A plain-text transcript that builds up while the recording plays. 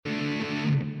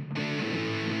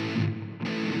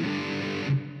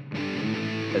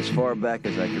As far back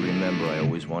as I can remember, I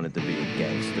always wanted to be a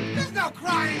gangster. There's no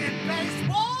crying in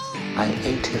baseball! I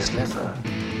ate his liver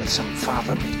with some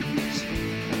fava beans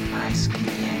and nice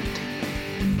Chianti.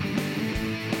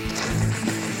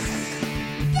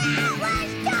 That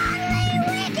was totally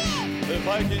wicked! If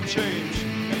I can change,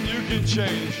 and you can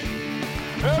change,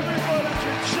 everybody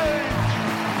can change!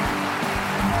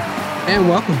 And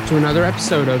welcome to another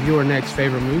episode of Your Next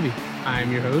Favorite Movie. I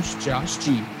am your host, Josh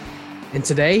G. And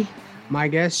today, my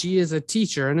guest, she is a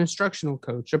teacher, an instructional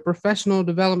coach, a professional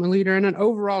development leader, and an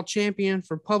overall champion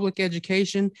for public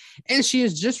education. And she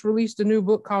has just released a new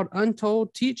book called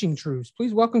Untold Teaching Truths.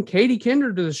 Please welcome Katie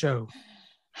Kinder to the show.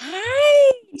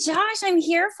 Hi, Josh. I'm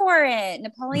here for it.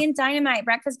 Napoleon Dynamite,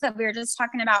 Breakfast Club. We were just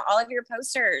talking about all of your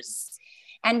posters.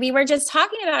 And we were just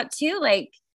talking about too,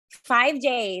 like 5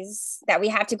 days that we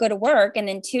have to go to work and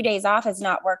then 2 days off is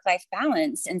not work-life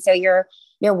balance. And so your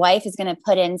wife is going to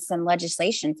put in some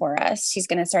legislation for us. She's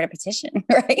going to start a petition,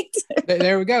 right?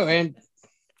 There we go. And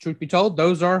truth be told,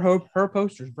 those are her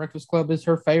posters. Breakfast Club is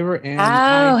her favorite. And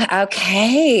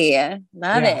okay.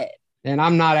 Love it. And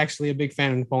I'm not actually a big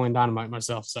fan of Napoleon Dynamite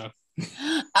myself, so.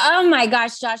 Oh my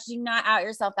gosh, Josh, do not out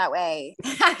yourself that way.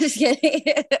 I'm just kidding.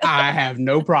 I have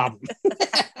no problem.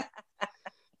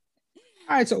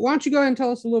 All right, so why don't you go ahead and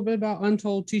tell us a little bit about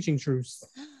Untold Teaching Truths?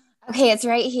 Okay, it's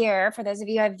right here. For those of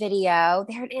you who have video,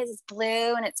 there it is. It's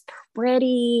blue and it's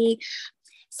pretty.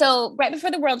 So right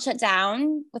before the world shut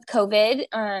down with COVID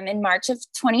in March of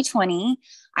 2020,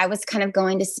 I was kind of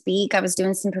going to speak. I was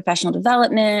doing some professional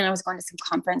development. I was going to some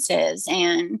conferences,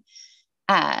 and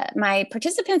my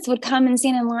participants would come and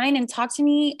stand in line and talk to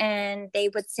me, and they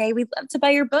would say, "We'd love to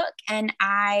buy your book." And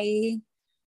I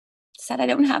said, I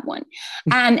don't have one.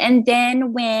 And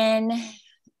then when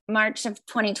March of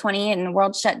 2020 and the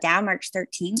world shut down, March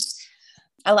 13th,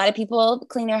 a lot of people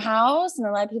cleaned their house and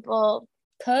a lot of people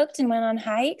cooked and went on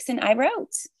hikes, and I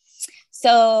wrote.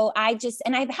 So I've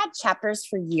had chapters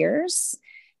for years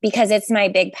because it's my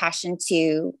big passion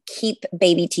to keep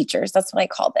baby teachers. That's what I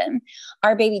call them.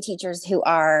 Our baby teachers who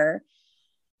are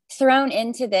thrown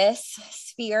into this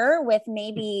sphere with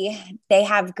maybe they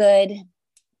have good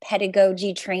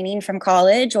pedagogy training from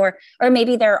college, or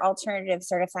maybe they're alternative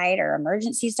certified or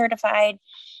emergency certified,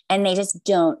 and they just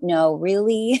don't know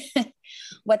really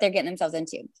what they're getting themselves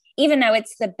into. Even though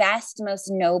it's the best, most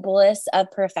noblest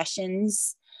of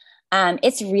professions,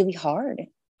 it's really hard.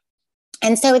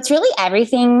 And so it's really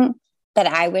everything that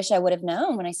I wish I would have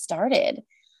known when I started.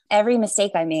 Every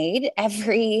mistake I made,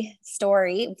 every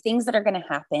story, things that are going to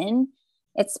happen.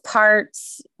 It's part,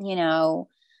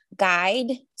 guide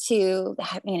to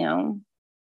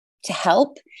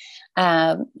help,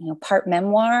 part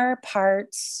memoir,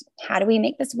 part how do we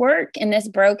make this work in this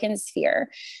broken sphere.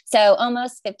 So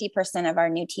almost 50% of our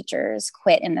new teachers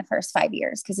quit in the first 5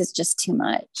 years because it's just too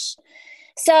much.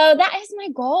 So that is my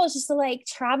goal, is just to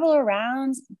travel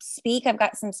around, speak. I've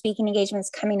got some speaking engagements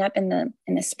coming up in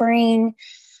the spring,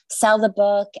 sell the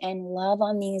book, and love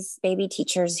on these baby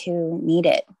teachers who need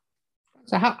it.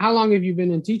 So how long have you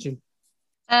been in teaching?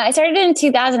 I started in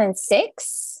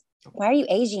 2006. Why are you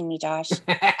aging me, Josh?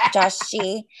 Josh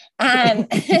G. I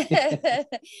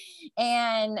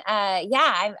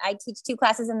teach 2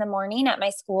 classes in the morning at my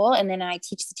school, and then I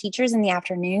teach the teachers in the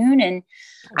afternoon. And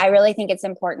I really think it's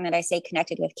important that I stay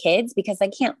connected with kids, because I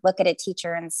can't look at a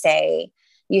teacher and say,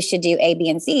 you should do A, B,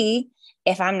 and C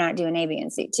if I'm not doing A, B,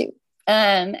 and C too.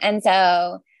 And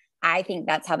so I think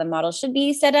that's how the model should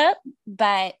be set up.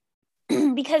 But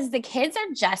because the kids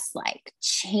are just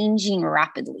changing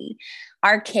rapidly.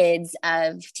 Our kids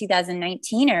of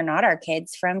 2019 are not our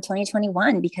kids from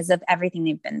 2021 because of everything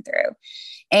they've been through.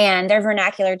 And their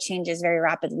vernacular changes very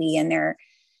rapidly, and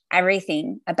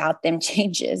everything about them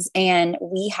changes. And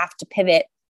we have to pivot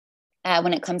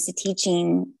when it comes to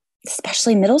teaching,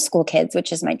 especially middle school kids,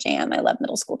 which is my jam. I love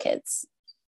middle school kids.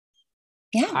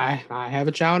 Yeah, I have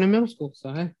a child in middle school, so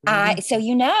and I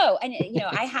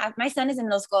have, my son is in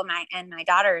middle school, and my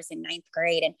daughter is in 9th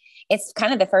grade, and it's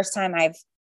kind of the first time I've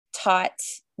taught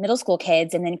middle school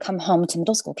kids and then come home to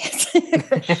middle school kids.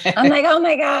 I'm like, oh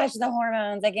my gosh, the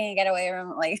hormones, I can't get away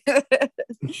from it.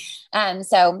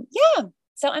 So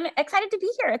I'm excited to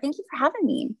be here. Thank you for having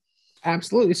me.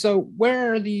 Absolutely. So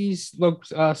where are these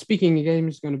speaking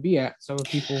engagements going to be at? So if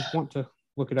people want to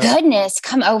look it up. Goodness,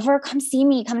 come over, come see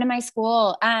me, come to my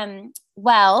school.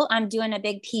 Well, I'm doing a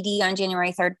big PD on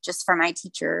January 3rd just for my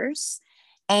teachers.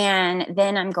 And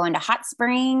then I'm going to Hot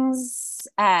Springs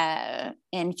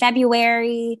in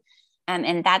February.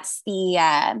 And that's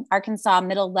the Arkansas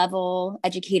Middle Level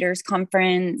Educators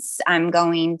Conference. I'm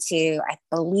going to, I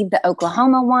believe, the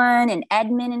Oklahoma one in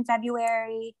Edmond in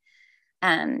February.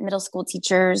 middle school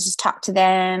teachers, just talk to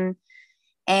them.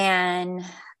 And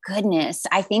goodness,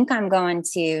 I think I'm going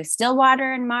to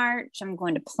Stillwater in March. I'm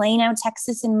going to Plano,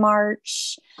 Texas in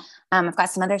March. I've got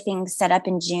some other things set up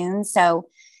in June. So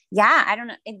yeah, I don't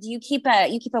know. If you keep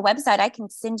a website, I can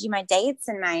send you my dates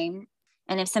and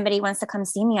if somebody wants to come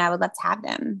see me, I would love to have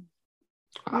them.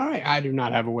 All right. I do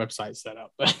not have a website set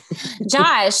up.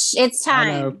 Josh, it's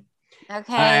time.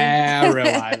 Okay.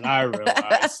 I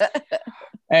realize.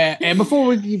 And before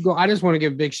we keep going, I just want to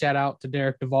give a big shout out to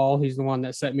Derek Duvall. He's the one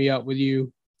that set me up with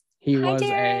you. He was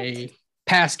a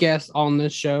past guest on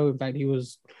this show. In fact, he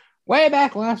was way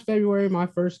back last February, my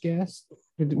first guest.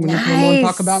 When we want to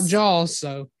talk about Jaws.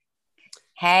 So,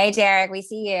 hey, Derek, we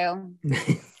see you.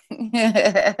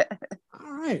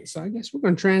 All right, so I guess we're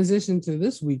going to transition to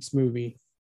this week's movie.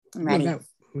 I'm ready.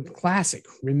 Classic,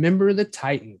 Remember the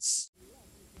Titans.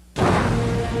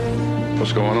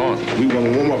 What's going on? We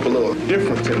want to warm up a little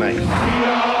different tonight.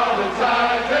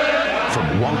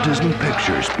 From Walt Disney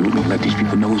Pictures. We're going to let these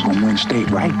people know who's going to win state,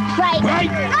 right?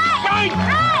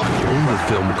 The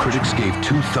film critics gave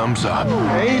 2 thumbs up.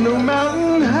 Ain't no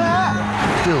mountain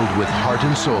high. Filled with heart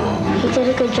and soul. He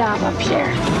did a good job up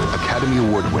here. Academy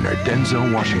Award winner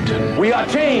Denzel Washington. We are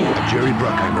team. A Jerry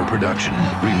Bruckheimer production.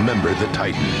 Remember the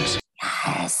Titans.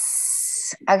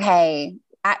 Yes. Okay.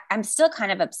 I'm still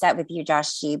kind of upset with you,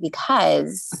 Josh G,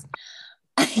 because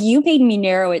you made me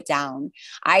narrow it down.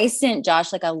 I sent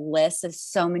Josh like a list of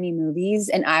so many movies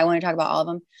and I want to talk about all of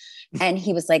them. And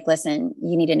he was like, listen,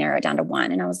 you need to narrow it down to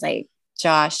one. And I was like,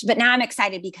 Josh, but now I'm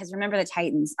excited because Remember the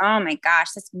Titans. Oh my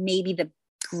gosh, that's maybe the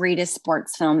greatest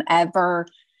sports film ever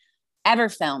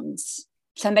filmed.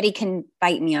 Somebody can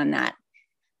bite me on that.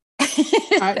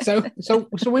 All right, so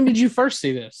when did you first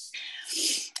see this?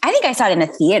 I think I saw it in the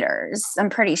theaters. I'm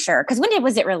pretty sure. Because when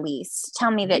was it released? Tell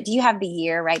me that. Do you have the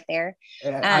year right there?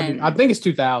 I think it's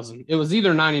 2000. It was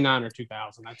either 99 or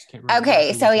 2000. I just can't remember.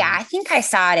 Okay. So yeah, I think I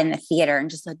saw it in the theater and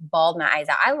just like bawled my eyes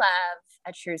out. I love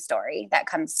a true story that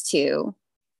comes to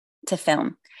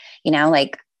film. You know,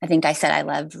 like I think I said I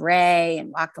loved Ray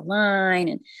and Walk the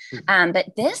Line. And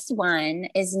but this one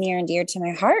is near and dear to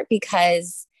my heart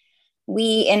because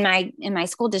we in my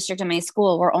school district, in my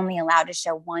school, we're only allowed to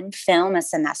show one film a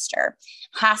semester.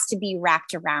 Has to be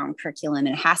wrapped around curriculum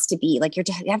and it has to be like you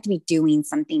have to be doing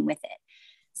something with it.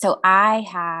 So I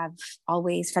have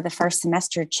always for the first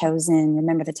semester chosen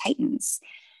Remember the Titans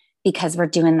because we're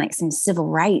doing like some civil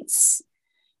rights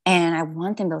and I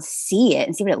want them to see it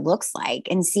and see what it looks like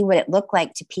and see what it looked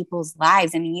like to people's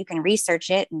lives. I mean, you can research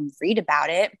it and read about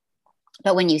it,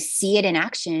 but when you see it in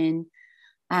action,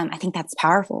 I think that's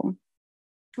powerful.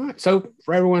 All right. So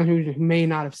for everyone who may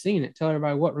not have seen it, tell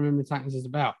everybody what Remember the Titans is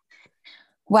about.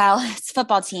 Well, it's a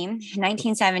football team,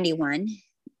 1971.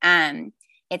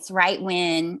 It's right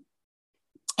when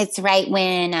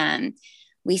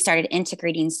we started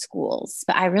integrating schools.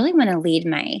 But I really want to lead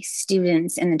my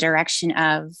students in the direction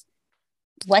of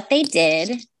what they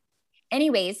did.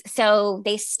 Anyways, so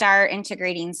they start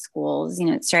integrating schools. You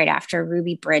know, it's right after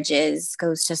Ruby Bridges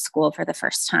goes to school for the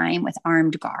first time with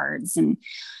armed guards. And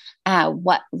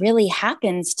what really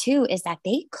happens too is that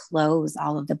they close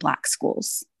all of the Black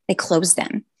schools. They close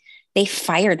them. They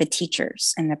fire the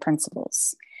teachers and the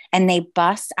principals, and they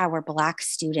bus our Black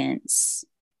students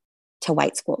to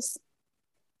white schools.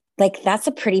 Like that's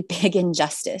a pretty big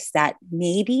injustice that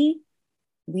maybe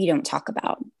we don't talk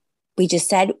about. We just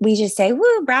say,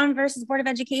 woo, Brown versus Board of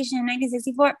Education in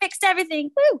 1964 fixed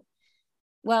everything. Woo.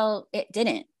 Well, it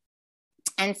didn't.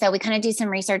 And so we kind of do some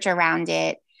research around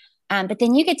it. But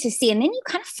then you get to see, and then you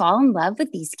kind of fall in love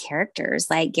with these characters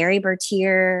like Gary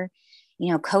Bertier,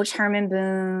 you know, Coach Herman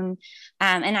Boone.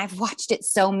 And I've watched it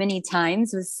so many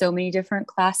times with so many different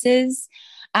classes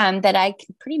that I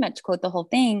can pretty much quote the whole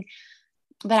thing.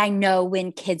 But I know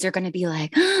when kids are going to be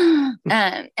like,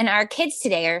 and our kids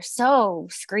today are so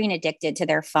screen addicted to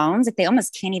their phones that they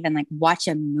almost can't even like watch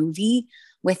a movie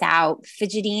without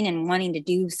fidgeting and wanting to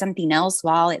do something else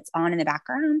while it's on in the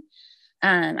background.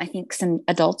 I think some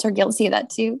adults are guilty of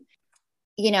that too.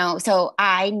 You know, so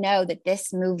I know that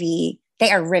this movie,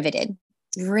 they are riveted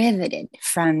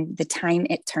from the time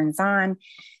it turns on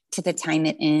to the time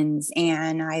it ends.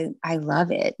 And I love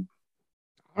it.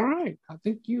 All right. I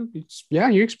think you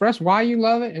express why you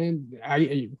love it. And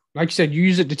like you said, you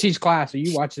use it to teach class. So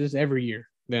you watch this every year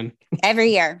then.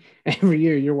 Every year. Every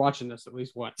year you're watching this at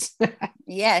least once.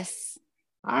 Yes.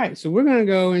 All right. So we're going to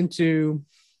go into...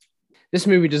 This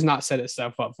movie does not set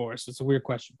itself up for us. It's a weird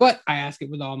question, but I ask it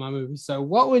with all my movies. So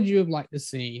what would you have liked to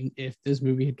see if this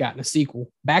movie had gotten a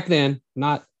sequel back then,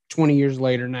 not 20 years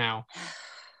later now?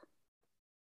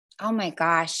 Oh my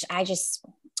gosh.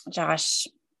 Josh,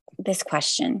 this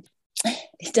question.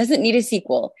 It doesn't need a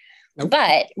sequel. Nope.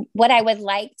 But what I would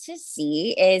like to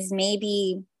see is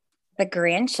maybe the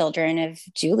grandchildren of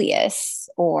Julius,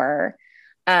 or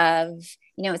of,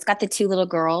 it's got the two little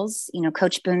girls,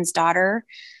 Coach Boone's daughter,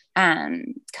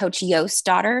 Coach Yost's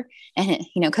daughter. And,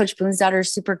 Coach Boone's daughter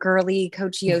is super girly.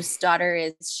 Coach Yost's daughter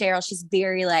is Cheryl. She's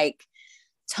very like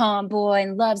tomboy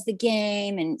and loves the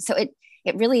game. And so it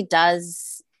really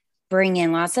does bring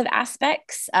in lots of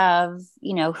aspects of,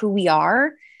 who we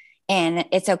are. And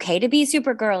it's okay to be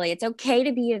super girly. It's okay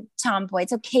to be a tomboy.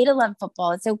 It's okay to love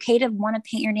football. It's okay to want to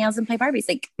paint your nails and play Barbies,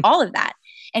 like all of that.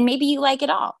 And maybe you like it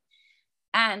all.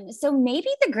 So maybe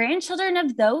the grandchildren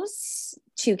of those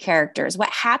two characters, what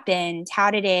happened?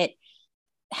 How did it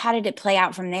play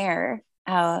out from there?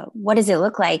 What does it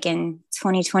look like in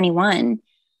 2021?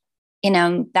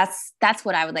 That's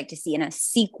what I would like to see in a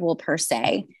sequel per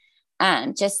se.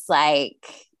 Just like,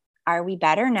 are we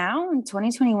better now in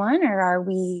 2021 or are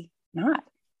we not?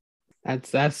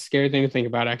 That's a scary thing to think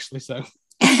about, actually. So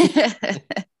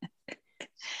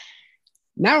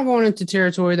now we're going into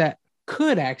territory that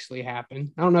could actually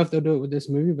happen. I don't know if they'll do it with this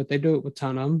movie, but they do it with a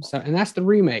ton of them. So, and that's the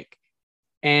remake.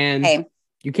 And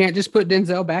you can't just put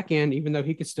Denzel back in, even though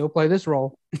he could still play this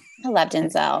role. I love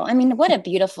Denzel. I mean, what a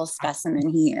beautiful specimen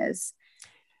he is.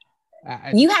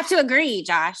 You have to agree,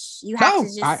 Josh. You have to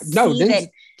see that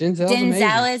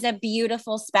Denzel is a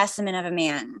beautiful specimen of a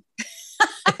man.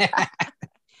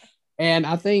 And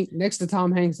I think next to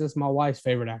Tom Hanks, that's my wife's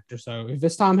favorite actor. So if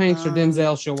it's Tom Hanks or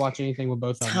Denzel, she'll watch anything with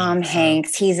both of them. Tom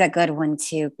Hanks, he's a good one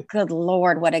too. Good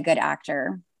Lord, what a good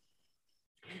actor.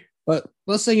 But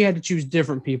let's say you had to choose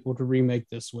different people to remake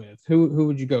this with. Who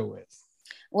would you go with?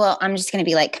 Well, I'm just going to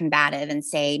be like combative and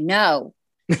say no.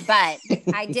 But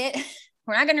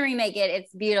we're not going to remake it.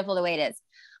 It's beautiful the way it is.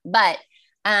 But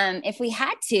if we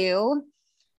had to,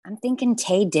 I'm thinking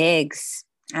Taye Diggs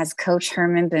as Coach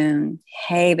Herman Boone.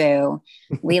 Hey, boo.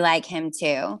 We like him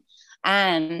too.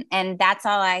 And that's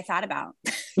all I thought about.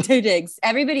 Taye Diggs.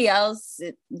 Everybody else,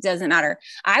 it doesn't matter.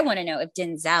 I want to know if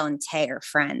Denzel and Taye are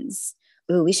friends.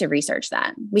 Ooh, we should research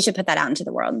that. We should put that out into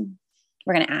the world.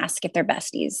 We're going to ask if they're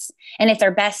besties. And if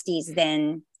they're besties,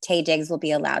 then Taye Diggs will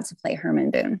be allowed to play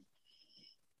Herman Boone.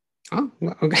 Oh,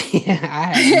 okay.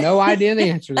 I have no idea the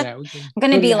answer to that. I'm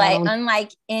going to be like,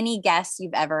 unlike any guest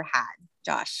you've ever had,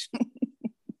 Josh.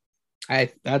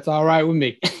 Hey, that's all right with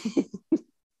me.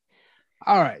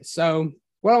 All right. So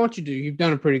what I want you to do, you've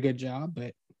done a pretty good job,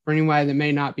 but for anybody that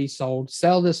may not be sold,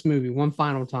 sell this movie one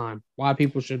final time. Why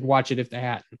people should watch it if they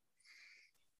hadn't.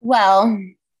 Well,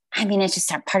 I mean, it's just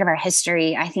part of our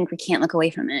history. I think we can't look away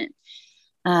from it.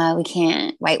 We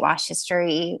can't whitewash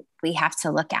history. We have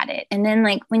to look at it. And then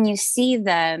like when you see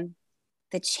the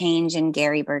change in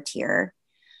Gary Bertier,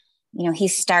 he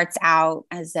starts out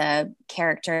as a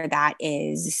character that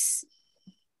is,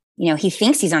 he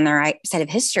thinks he's on the right side of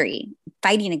history,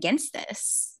 fighting against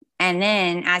this. And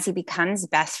then as he becomes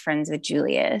best friends with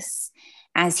Julius,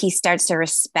 as he starts to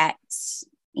respect,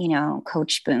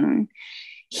 Coach Boone,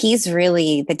 he's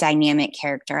really the dynamic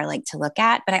character I like to look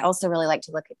at, but I also really like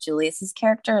to look at Julius's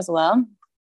character as well.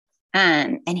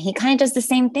 And he kind of does the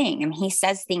same thing. I mean, he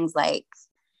says things like,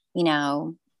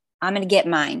 I'm going to get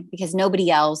mine because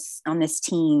nobody else on this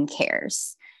team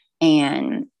cares.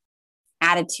 And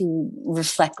attitude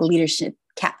reflect leadership,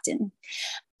 captain.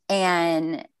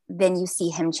 And then you see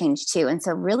him change too. And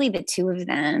so really the two of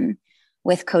them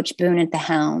with Coach Boone at the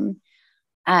helm,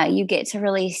 you get to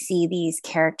really see these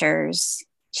characters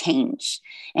change.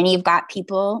 And you've got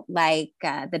people like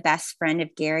the best friend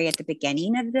of Gary at the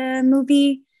beginning of the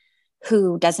movie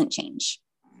who doesn't change,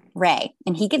 Ray,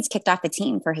 and he gets kicked off the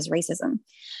team for his racism.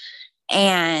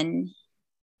 And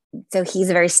so he's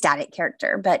a very static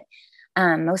character, but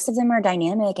most of them are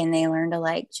dynamic and they learn to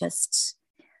like just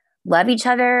love each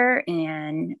other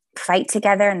and fight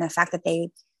together. And the fact that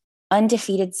they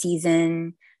undefeated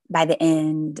season by the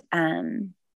end,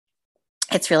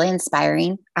 it's really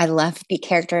inspiring. I love the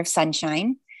character of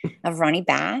Sunshine, of Ronnie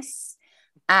Bass.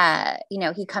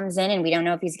 He comes in and we don't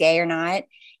know if he's gay or not.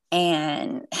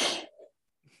 And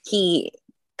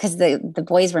because the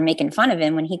boys were making fun of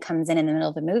him when he comes in the middle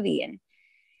of the movie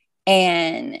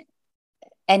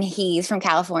and he's from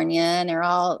California and they're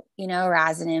all,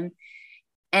 razzing him.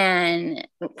 And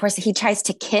of course he tries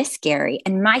to kiss Gary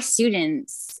and my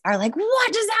students are like,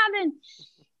 what just happened?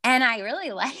 And I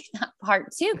really like that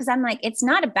part too, because I'm like, it's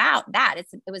not about that.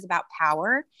 It was about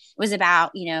power. It was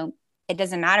about, it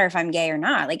doesn't matter if I'm gay or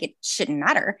not. Like it shouldn't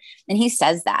matter. And he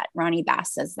says that. Ronnie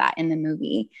Bass says that in the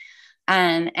movie.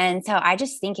 And so I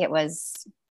just think it's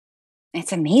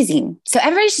amazing. So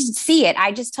everybody should see it.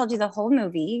 I just told you the whole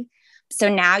movie. So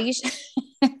now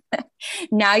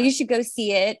Now you should go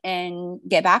see it and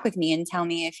get back with me and tell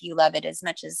me if you love it as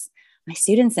much as my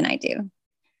students and I do.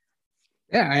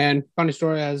 Yeah, and funny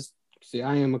story, I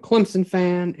am a Clemson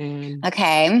fan, and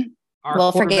okay,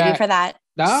 we'll forgive you for that.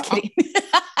 No, Just kidding.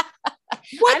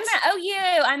 I'm an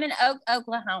OU. I'm in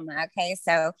Oklahoma. Okay,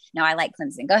 so no, I like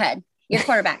Clemson. Go ahead. Your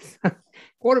quarterback.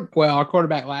 Our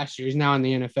quarterback last year, he's now in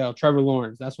the NFL. Trevor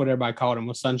Lawrence. That's what everybody called him,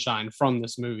 was Sunshine from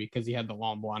this movie because he had the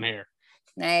long blonde hair.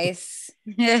 Nice.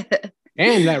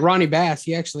 And that Ronnie Bass,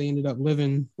 he actually ended up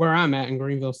living where I'm at in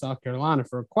Greenville, South Carolina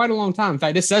for quite a long time. In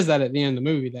fact, it says that at the end of the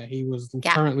movie that he was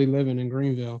currently living in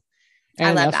Greenville.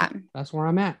 And I love that. That's where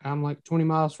I'm at. I'm like 20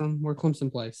 miles from where Clemson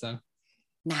plays. So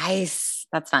nice.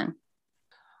 That's fun.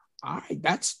 All right.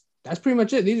 That's pretty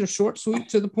much it. These are short, sweet,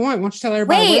 to the point. Why don't you tell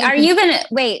everybody?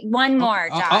 One more,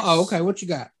 Josh. Okay. What you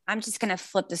got? I'm just going to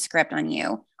flip the script on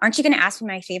you. Aren't you going to ask me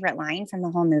my favorite line from the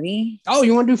whole movie? Oh,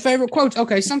 you want to do favorite quotes?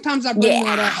 Okay. Sometimes I bring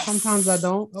that up. Sometimes I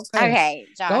don't. Okay,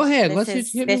 Josh. Go ahead.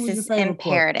 This is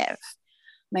imperative. Quote.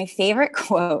 My favorite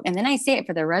quote, and then I say it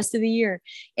for the rest of the year,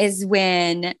 is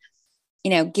when,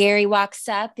 Gary walks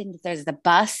up and there's the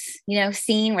bus,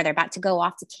 scene where they're about to go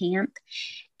off to camp.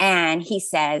 And he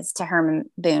says to Herman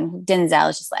Boone,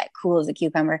 Denzel is just like cool as a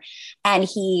cucumber. And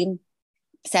he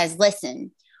says,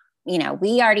 listen,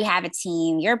 we already have a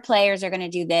team. Your players are going to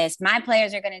do this. My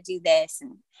players are going to do this.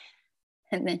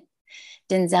 And then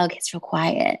Denzel gets real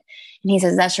quiet. And he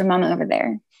says, that's your mama over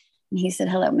there. And he said,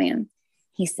 hello, ma'am.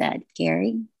 He said,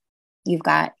 Gary, you've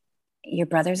got your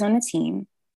brothers on the team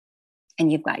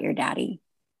and you've got your daddy.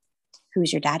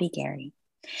 Who's your daddy, Gary?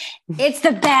 It's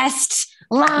the best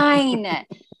line.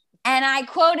 And I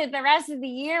quoted the rest of the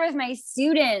year with my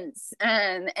students.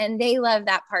 And they love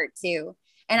that part too.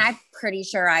 And I'm pretty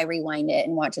sure I rewind it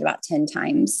and watch it about 10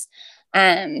 times.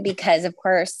 Because of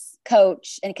course,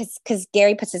 coach, and because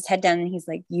Gary puts his head down and he's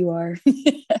like, you are.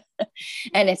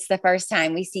 And it's the first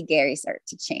time we see Gary start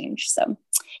to change. So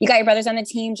you got your brothers on the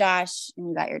team, Josh, and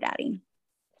you got your daddy.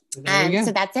 And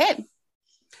so that's it.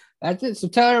 That's it. So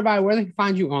tell everybody where they can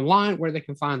find you online, where they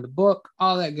can find the book,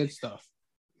 all that good stuff.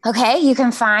 Okay. You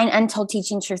can find Untold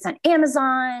Teaching Truths on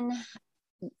Amazon.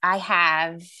 I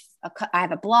have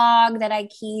a blog that I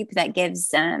keep that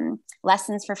gives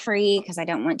lessons for free because I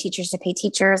don't want teachers to pay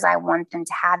teachers. I want them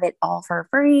to have it all for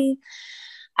free.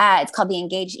 It's called the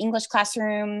Engaged English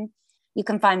Classroom. You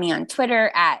can find me on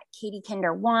Twitter at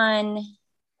KatieKinder1.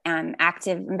 I'm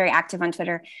very active on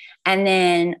Twitter. And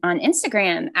then on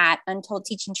Instagram at Untold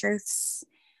Teaching Truths.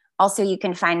 Also, you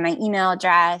can find my email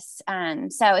address.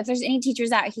 So if there's any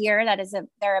teachers out here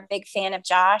they're a big fan of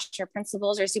Josh, or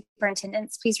principals or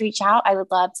superintendents, please reach out. I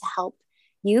would love to help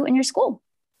you and your school.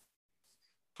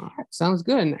 All right, sounds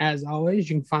good. And as always,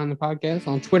 you can find the podcast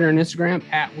on Twitter and Instagram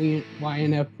at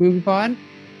YNF Movie Pod.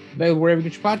 Available wherever you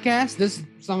get your podcast.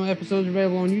 Some episodes are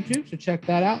available on YouTube, so check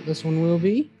that out. This one will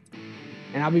be.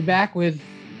 And I'll be back with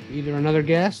either another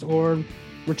guest or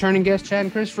returning guest Chad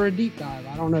and Chris for a deep dive.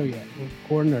 I don't know yet. We're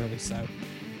recording early, so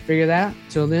figure that out.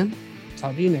 Till then,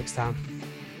 talk to you next time.